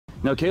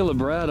Now, Caleb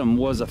Bradham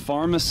was a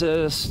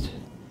pharmacist,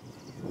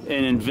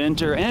 an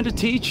inventor, and a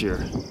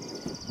teacher.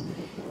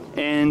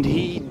 And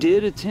he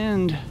did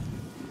attend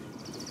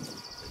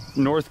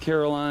North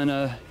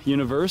Carolina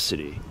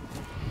University.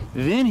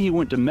 Then he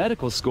went to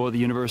medical school at the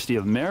University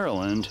of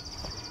Maryland,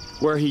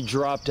 where he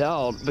dropped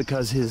out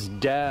because his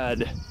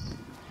dad's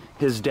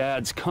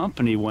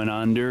company went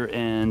under,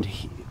 and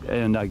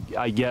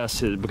I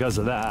guess because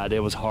of that, it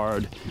was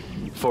hard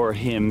for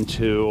him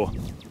to,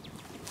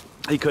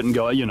 he couldn't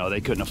go, you know,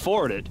 they couldn't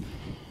afford it.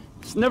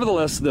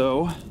 Nevertheless,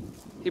 though,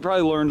 he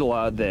probably learned a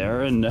lot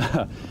there, and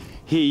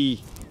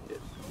he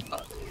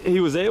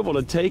was able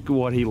to take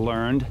what he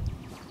learned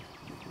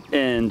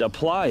and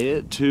apply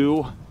it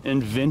to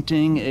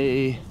inventing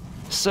a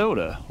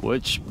soda,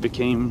 which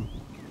became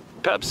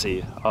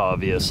Pepsi,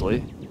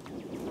 obviously.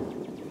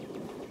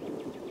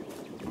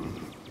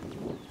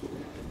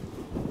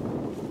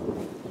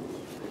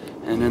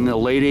 And in the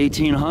late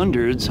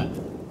 1800s,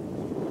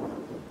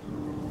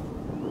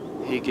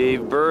 he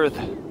gave birth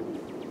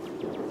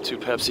to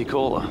Pepsi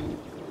Cola.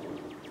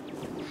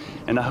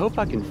 And I hope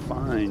I can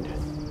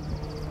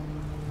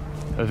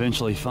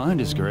eventually find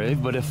his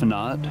grave, but if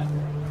not,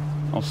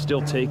 I'll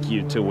still take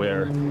you to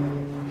where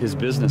his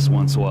business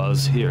once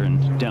was, here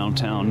in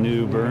downtown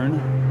New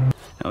Bern.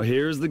 Now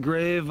here's the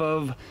grave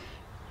of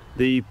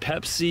the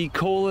Pepsi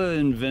Cola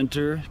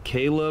inventor,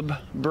 Caleb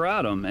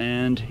Bradham,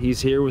 and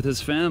he's here with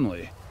his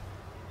family.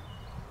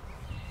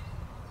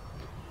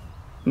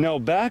 Now,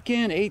 back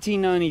in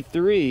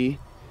 1893,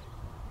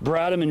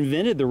 Bradham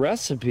invented the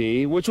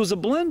recipe, which was a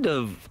blend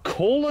of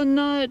cola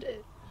nut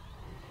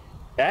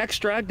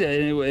extract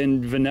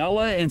and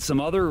vanilla and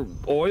some other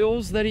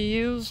oils that he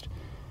used.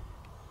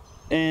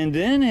 And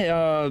then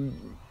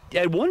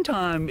at one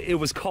time it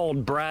was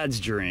called Brad's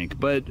drink,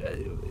 but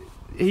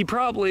he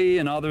probably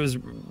and others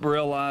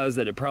realized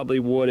that it probably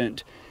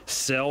wouldn't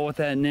sell with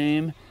that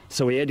name,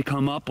 so he had to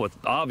come up with,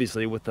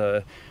 obviously, with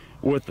a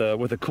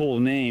cool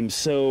name.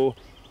 So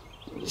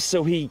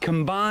he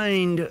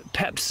combined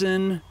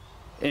pepsin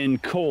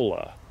and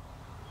cola.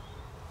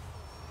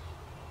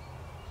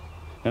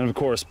 And of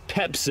course,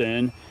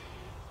 pepsin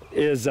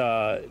is,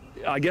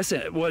 I guess,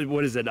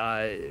 what is it?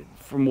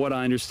 From what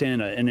I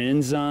understand, an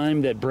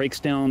enzyme that breaks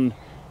down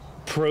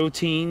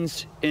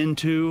proteins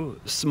into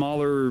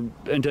smaller,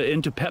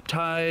 into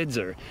peptides.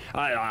 Or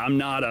I'm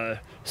not a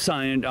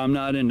scientist. I'm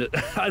not into.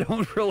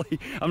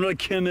 I'm not a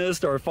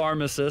chemist or a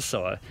pharmacist.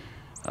 So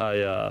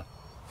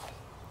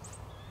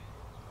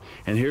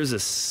and here's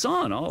his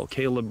son,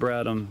 Caleb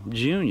Bradham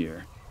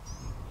Jr.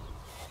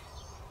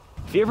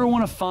 If you ever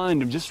want to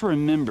find him, just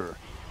remember,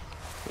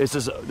 it's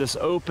this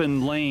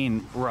open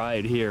lane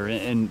right here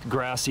in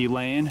Grassy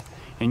Lane,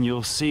 and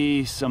you'll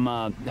see some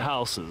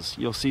houses.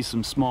 You'll see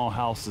some small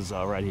houses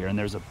right here, and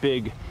there's a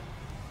big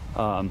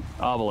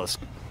obelisk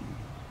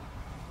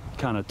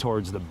kind of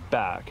towards the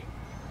back,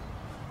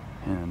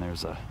 and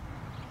there's a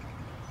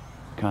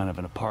kind of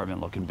an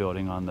apartment-looking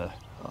building on the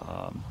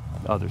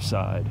other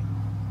side.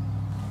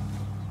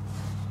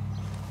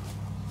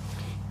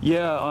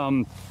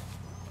 Yeah,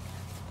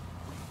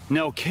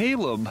 now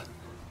Caleb,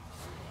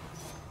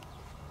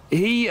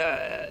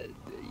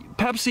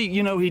 Pepsi,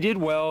 you know, he did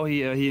well.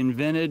 He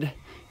invented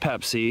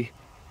Pepsi,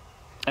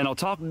 and I'll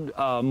talk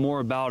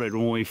more about it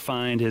when we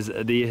find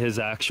his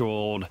actual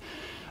old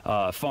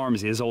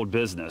pharmacy, his old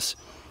business.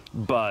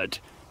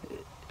 But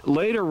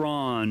later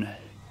on,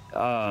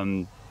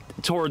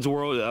 towards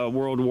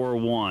World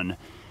War I,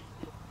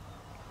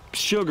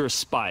 sugar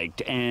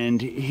spiked,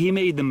 and he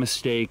made the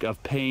mistake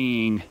of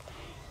paying.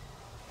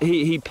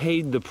 He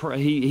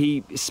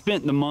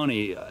spent the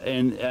money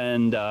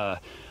and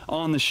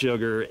on the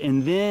sugar,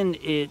 and then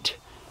it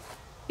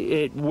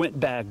went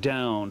back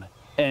down,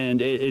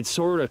 and it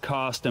sort of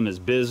cost him his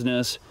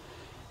business.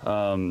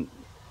 Up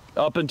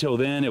until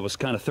then, it was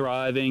kind of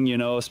thriving, you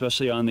know,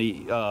 especially on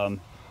the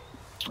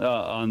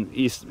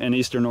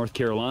eastern North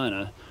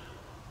Carolina,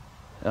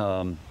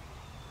 or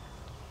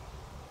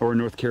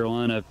North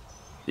Carolina,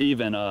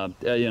 even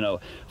you know,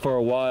 for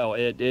a while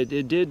it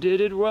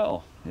did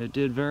well. It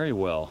did very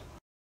well.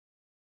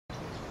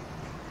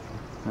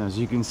 As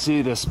you can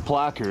see, this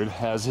placard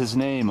has his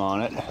name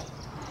on it.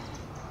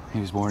 He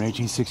was born in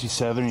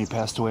 1867 and he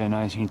passed away in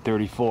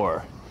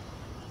 1934.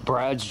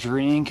 Brad's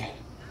drink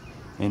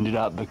ended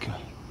up,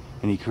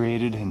 and he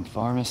created in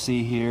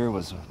pharmacy here,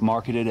 was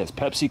marketed as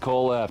Pepsi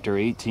Cola after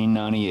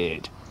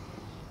 1898.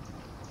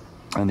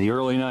 And the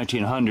early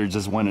 1900s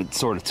is when it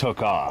sort of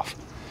took off.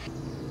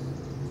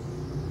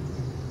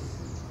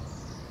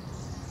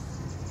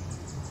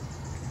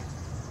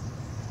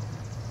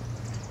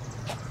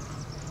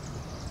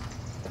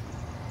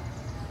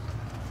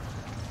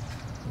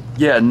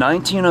 Yeah, in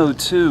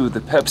 1902, the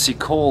Pepsi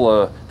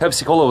Cola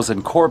was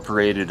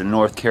incorporated in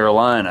North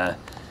Carolina,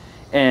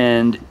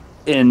 and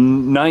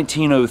in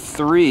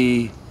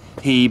 1903,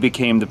 he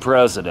became the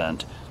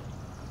president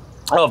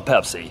of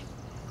Pepsi,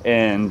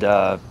 and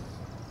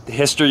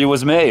history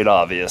was made,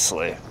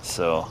 obviously.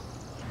 So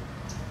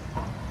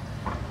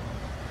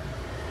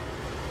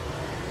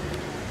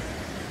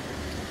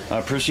I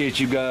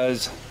appreciate you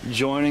guys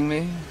joining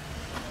me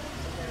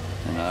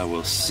and I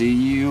will see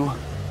you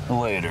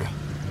later.